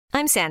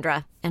I'm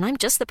Sandra, and I'm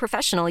just the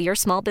professional your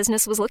small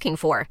business was looking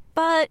for.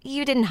 But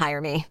you didn't hire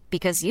me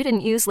because you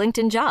didn't use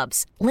LinkedIn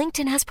Jobs.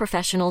 LinkedIn has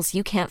professionals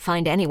you can't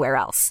find anywhere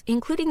else,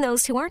 including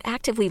those who aren't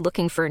actively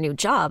looking for a new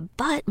job,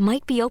 but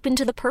might be open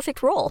to the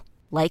perfect role,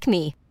 like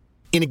me.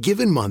 In a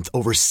given month,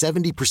 over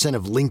 70%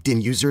 of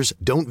LinkedIn users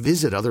don't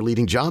visit other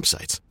leading job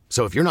sites.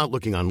 So if you're not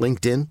looking on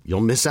LinkedIn,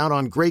 you'll miss out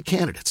on great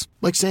candidates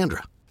like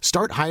Sandra.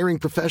 Start hiring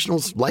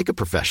professionals like a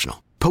professional.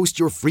 Post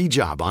your free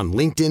job on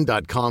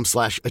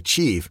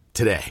linkedin.com/achieve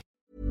today.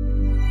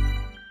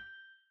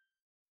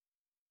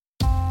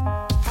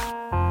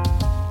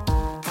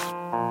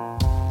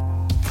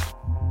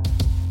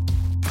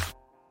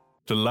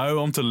 Te lui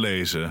om te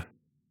lezen.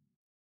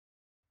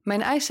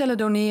 Mijn eicellen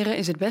doneren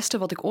is het beste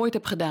wat ik ooit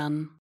heb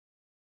gedaan.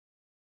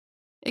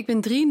 Ik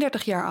ben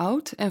 33 jaar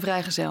oud en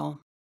vrijgezel.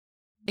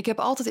 Ik heb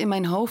altijd in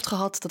mijn hoofd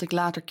gehad dat ik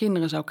later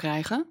kinderen zou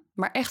krijgen,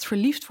 maar echt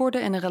verliefd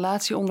worden en een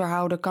relatie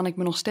onderhouden kan ik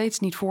me nog steeds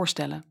niet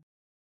voorstellen.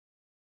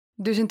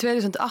 Dus in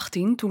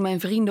 2018, toen mijn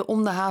vrienden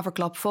om de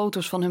haverklap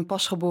foto's van hun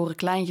pasgeboren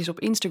kleintjes op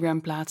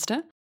Instagram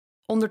plaatsten,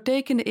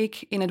 ondertekende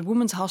ik in het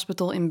Women's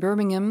Hospital in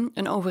Birmingham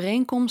een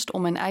overeenkomst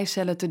om mijn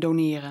eicellen te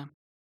doneren.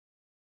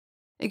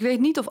 Ik weet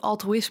niet of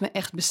altruïsme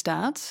echt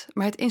bestaat,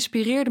 maar het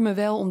inspireerde me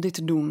wel om dit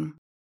te doen.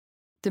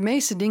 De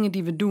meeste dingen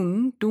die we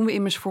doen, doen we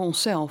immers voor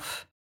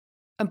onszelf.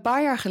 Een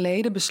paar jaar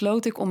geleden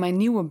besloot ik om mijn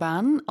nieuwe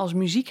baan als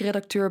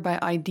muziekredacteur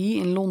bij ID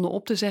in Londen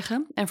op te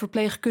zeggen en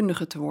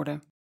verpleegkundige te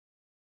worden.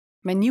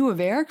 Mijn nieuwe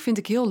werk vind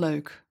ik heel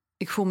leuk.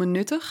 Ik voel me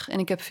nuttig en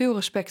ik heb veel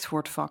respect voor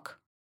het vak.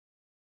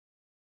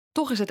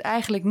 Toch is het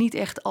eigenlijk niet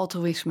echt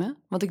altruïsme,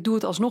 want ik doe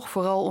het alsnog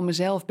vooral om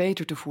mezelf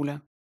beter te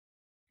voelen.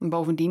 En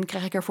bovendien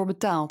krijg ik ervoor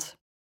betaald.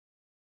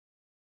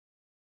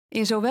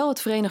 In zowel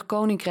het Verenigd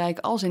Koninkrijk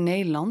als in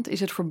Nederland is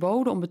het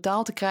verboden om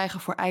betaald te krijgen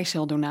voor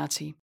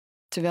eiceldonatie,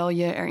 terwijl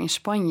je er in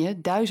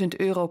Spanje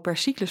 €1000 per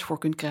cyclus voor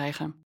kunt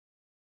krijgen.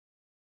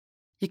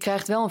 Je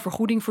krijgt wel een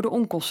vergoeding voor de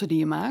onkosten die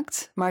je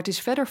maakt, maar het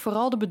is verder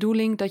vooral de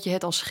bedoeling dat je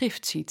het als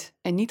gift ziet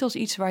en niet als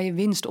iets waar je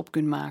winst op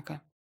kunt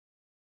maken.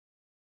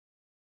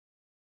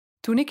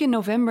 Toen ik in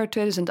november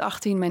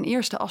 2018 mijn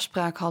eerste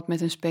afspraak had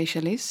met een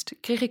specialist,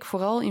 kreeg ik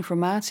vooral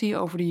informatie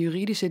over de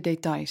juridische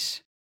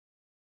details.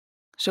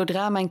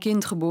 Zodra mijn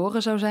kind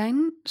geboren zou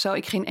zijn, zou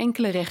ik geen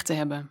enkele rechten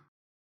hebben.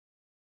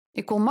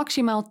 Ik kon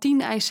maximaal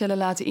 10 eicellen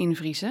laten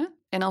invriezen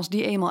en als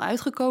die eenmaal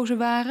uitgekozen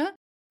waren,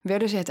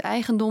 werden ze het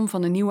eigendom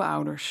van de nieuwe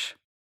ouders.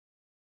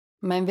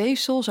 Mijn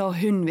weefsel zou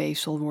hun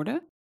weefsel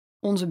worden.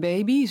 Onze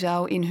baby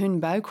zou in hun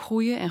buik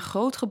groeien en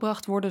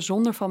grootgebracht worden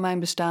zonder van mijn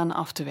bestaan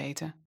af te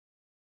weten.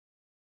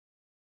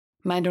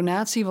 Mijn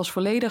donatie was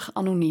volledig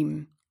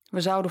anoniem.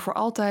 We zouden voor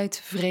altijd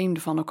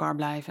vreemden van elkaar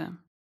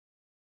blijven.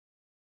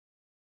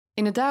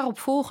 In de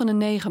daaropvolgende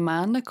 9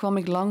 maanden kwam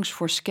ik langs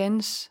voor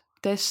scans,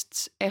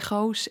 tests,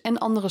 echo's en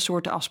andere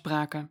soorten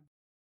afspraken.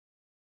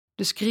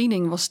 De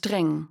screening was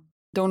streng.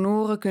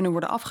 Donoren kunnen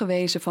worden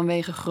afgewezen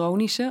vanwege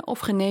chronische of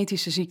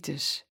genetische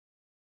ziektes.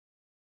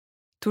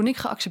 Toen ik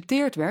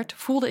geaccepteerd werd,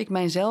 voelde ik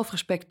mijn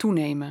zelfrespect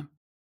toenemen.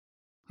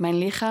 Mijn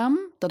lichaam,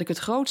 dat ik het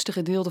grootste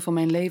gedeelte van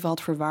mijn leven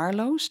had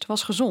verwaarloosd,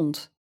 was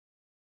gezond.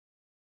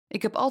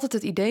 Ik heb altijd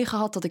het idee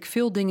gehad dat ik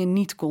veel dingen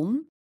niet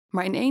kon,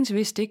 maar ineens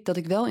wist ik dat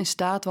ik wel in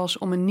staat was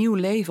om een nieuw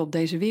leven op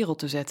deze wereld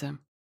te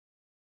zetten.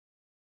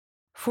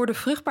 Voor de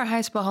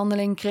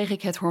vruchtbaarheidsbehandeling kreeg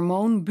ik het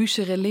hormoon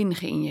buserelin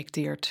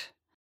geïnjecteerd.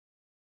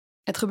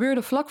 Het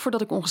gebeurde vlak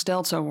voordat ik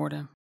ongesteld zou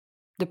worden.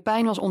 De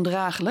pijn was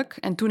ondraaglijk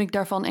en toen ik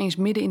daarvan eens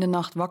midden in de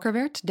nacht wakker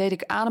werd, deed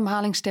ik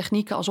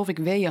ademhalingstechnieken alsof ik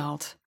weeën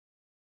had.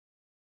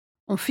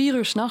 Om 4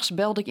 uur 's nachts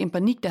belde ik in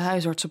paniek de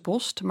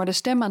huisartsenpost, maar de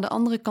stem aan de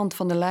andere kant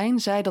van de lijn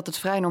zei dat het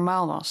vrij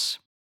normaal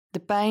was. De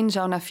pijn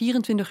zou na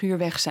 24 uur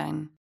weg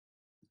zijn.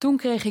 Toen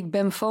kreeg ik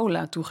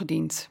Bemfola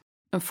toegediend,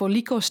 een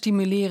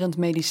follicostimulerend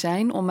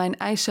medicijn om mijn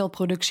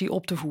eicelproductie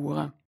op te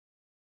voeren.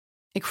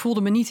 Ik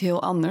voelde me niet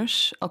heel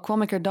anders, al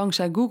kwam ik er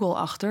dankzij Google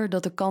achter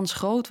dat de kans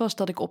groot was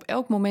dat ik op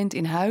elk moment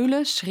in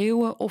huilen,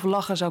 schreeuwen of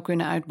lachen zou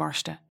kunnen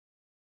uitbarsten.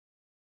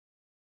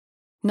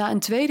 Na een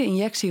tweede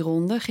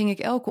injectieronde ging ik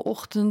elke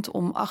ochtend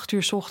om 8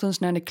 uur 's ochtends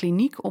naar de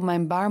kliniek om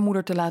mijn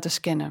baarmoeder te laten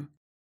scannen.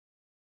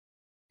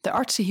 De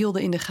artsen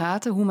hielden in de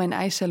gaten hoe mijn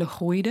eicellen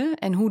groeiden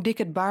en hoe dik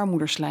het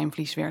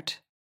baarmoederslijmvlies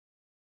werd.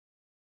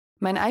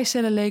 Mijn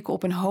eicellen leken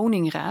op een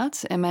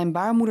honingraat en mijn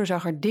baarmoeder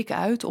zag er dik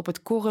uit op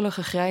het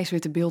korrelige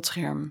grijswitte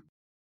beeldscherm.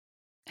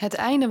 Het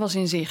einde was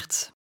in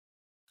zicht.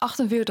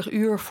 48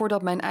 uur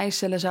voordat mijn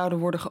eicellen zouden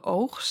worden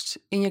geoogst,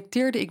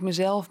 injecteerde ik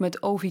mezelf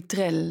met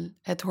Ovitrel,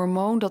 het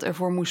hormoon dat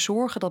ervoor moest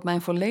zorgen dat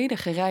mijn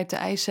volledig gerijpte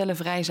eicellen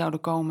vrij zouden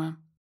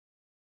komen.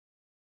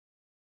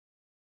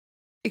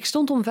 Ik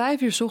stond om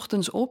 5 uur 's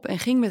ochtends op en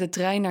ging met de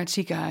trein naar het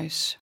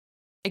ziekenhuis.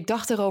 Ik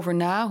dacht erover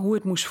na hoe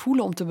het moest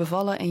voelen om te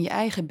bevallen en je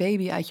eigen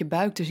baby uit je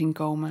buik te zien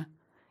komen,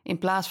 in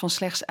plaats van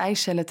slechts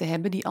eicellen te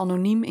hebben die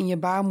anoniem in je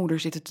baarmoeder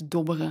zitten te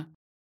dobberen.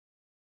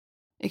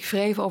 Ik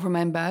wreef over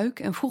mijn buik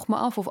en vroeg me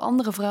af of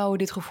andere vrouwen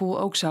dit gevoel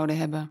ook zouden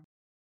hebben.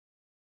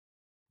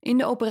 In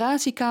de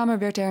operatiekamer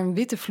werd er een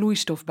witte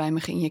vloeistof bij me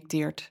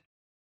geïnjecteerd.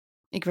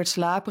 Ik werd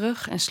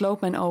slaperig en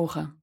sloot mijn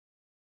ogen.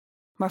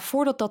 Maar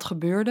voordat dat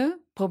gebeurde,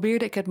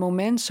 probeerde ik het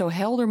moment zo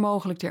helder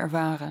mogelijk te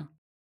ervaren.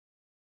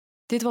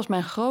 Dit was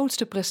mijn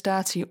grootste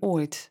prestatie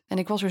ooit en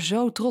ik was er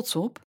zo trots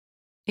op.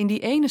 In die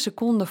ene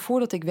seconde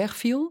voordat ik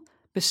wegviel,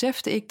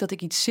 besefte ik dat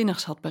ik iets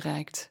zinnigs had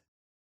bereikt.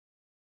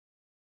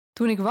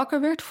 Toen ik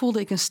wakker werd, voelde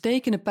ik een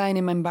stekende pijn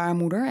in mijn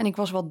baarmoeder en ik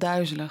was wat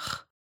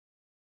duizelig.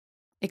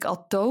 Ik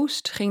at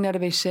toast, ging naar de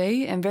wc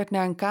en werd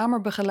naar een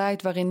kamer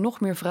begeleid waarin nog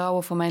meer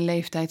vrouwen van mijn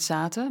leeftijd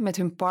zaten met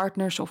hun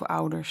partners of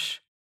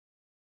ouders.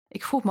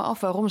 Ik vroeg me af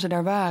waarom ze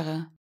daar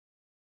waren.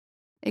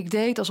 Ik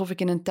deed alsof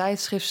ik in een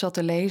tijdschrift zat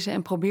te lezen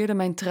en probeerde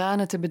mijn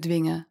tranen te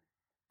bedwingen,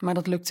 maar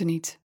dat lukte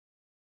niet.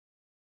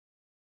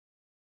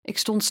 Ik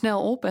stond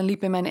snel op en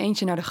liep in mijn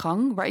eentje naar de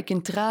gang, waar ik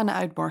in tranen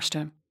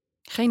uitbarstte.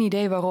 Geen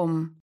idee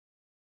waarom.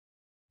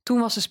 Toen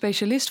was de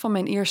specialist van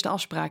mijn eerste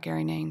afspraak er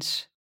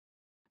ineens.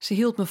 Ze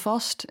hield me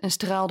vast en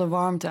straalde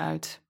warmte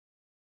uit.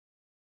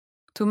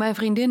 Toen mijn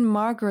vriendin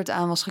Margaret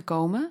aan was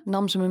gekomen,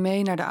 nam ze me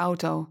mee naar de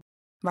auto,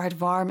 waar het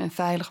warm en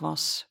veilig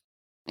was.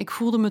 Ik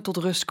voelde me tot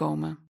rust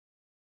komen.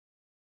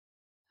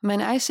 Mijn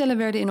eicellen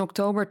werden in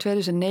oktober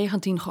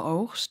 2019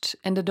 geoogst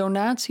en de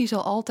donatie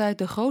zal altijd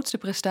de grootste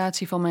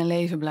prestatie van mijn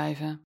leven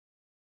blijven.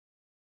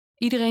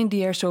 Iedereen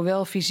die er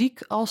zowel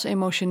fysiek als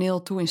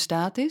emotioneel toe in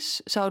staat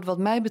is, zou het wat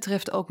mij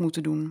betreft ook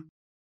moeten doen.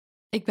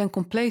 Ik ben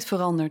compleet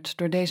veranderd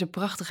door deze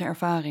prachtige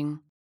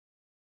ervaring.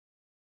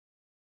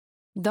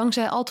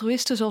 Dankzij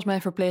altruïsten zoals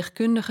mijn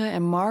verpleegkundige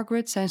en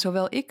Margaret zijn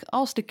zowel ik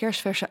als de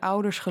kersverse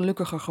ouders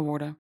gelukkiger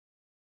geworden.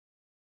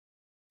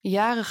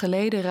 Jaren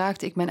geleden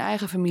raakte ik mijn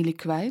eigen familie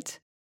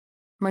kwijt,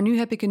 maar nu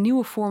heb ik een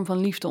nieuwe vorm van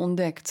liefde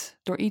ontdekt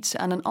door iets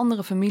aan een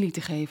andere familie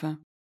te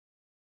geven.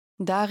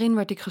 Daarin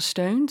werd ik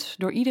gesteund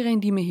door iedereen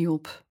die me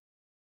hielp.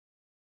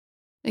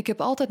 Ik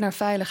heb altijd naar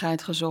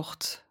veiligheid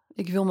gezocht.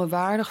 Ik wil me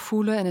waardig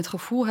voelen en het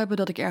gevoel hebben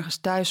dat ik ergens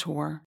thuis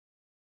hoor.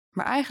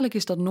 Maar eigenlijk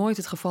is dat nooit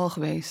het geval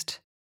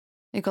geweest.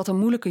 Ik had een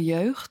moeilijke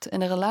jeugd en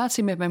de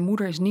relatie met mijn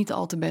moeder is niet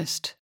al te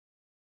best.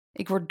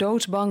 Ik word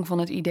doodsbang van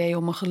het idee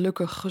om een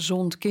gelukkig,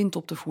 gezond kind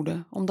op te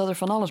voeden, omdat er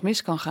van alles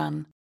mis kan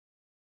gaan.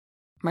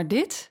 Maar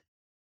dit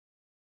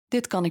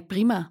kan ik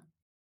prima.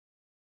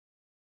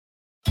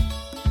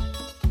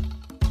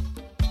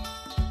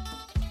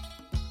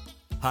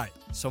 Hi,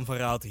 Sam van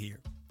Raalte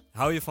hier.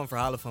 Hou je van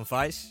verhalen van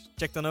Vice?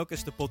 Check dan ook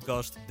eens de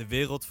podcast De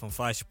Wereld van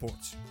Vice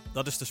Sports.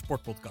 Dat is de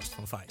sportpodcast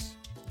van Vice.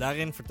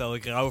 Daarin vertel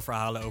ik rauwe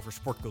verhalen over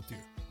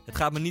sportcultuur. Het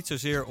gaat me niet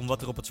zozeer om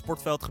wat er op het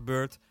sportveld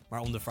gebeurt, maar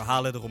om de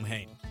verhalen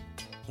eromheen.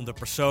 Om de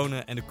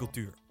personen en de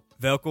cultuur.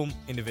 Welkom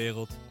in de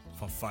wereld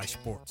van Vice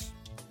Sports.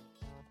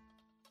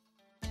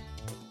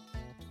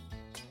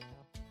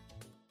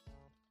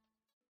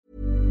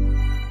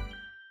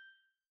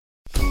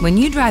 When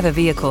you drive a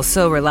vehicle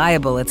so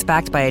reliable it's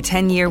backed by a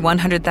 10-year,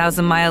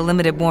 100,000-mile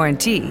limited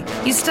warranty,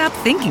 you stop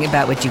thinking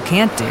about what you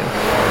can't do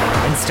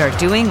and start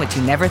doing what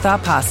you never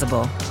thought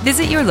possible.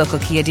 Visit your local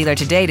Kia dealer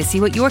today to see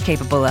what you're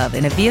capable of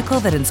in a vehicle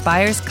that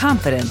inspires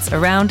confidence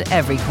around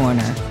every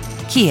corner.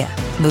 Kia,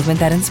 movement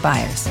that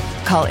inspires.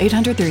 Call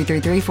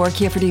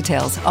 800-333-4KIA for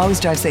details. Always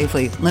drive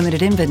safely.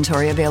 Limited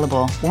inventory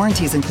available.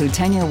 Warranties include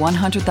 10-year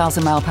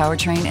 100,000-mile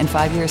powertrain and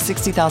 5-year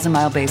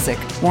 60,000-mile basic.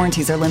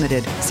 Warranties are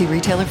limited. See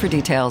retailer for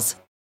details.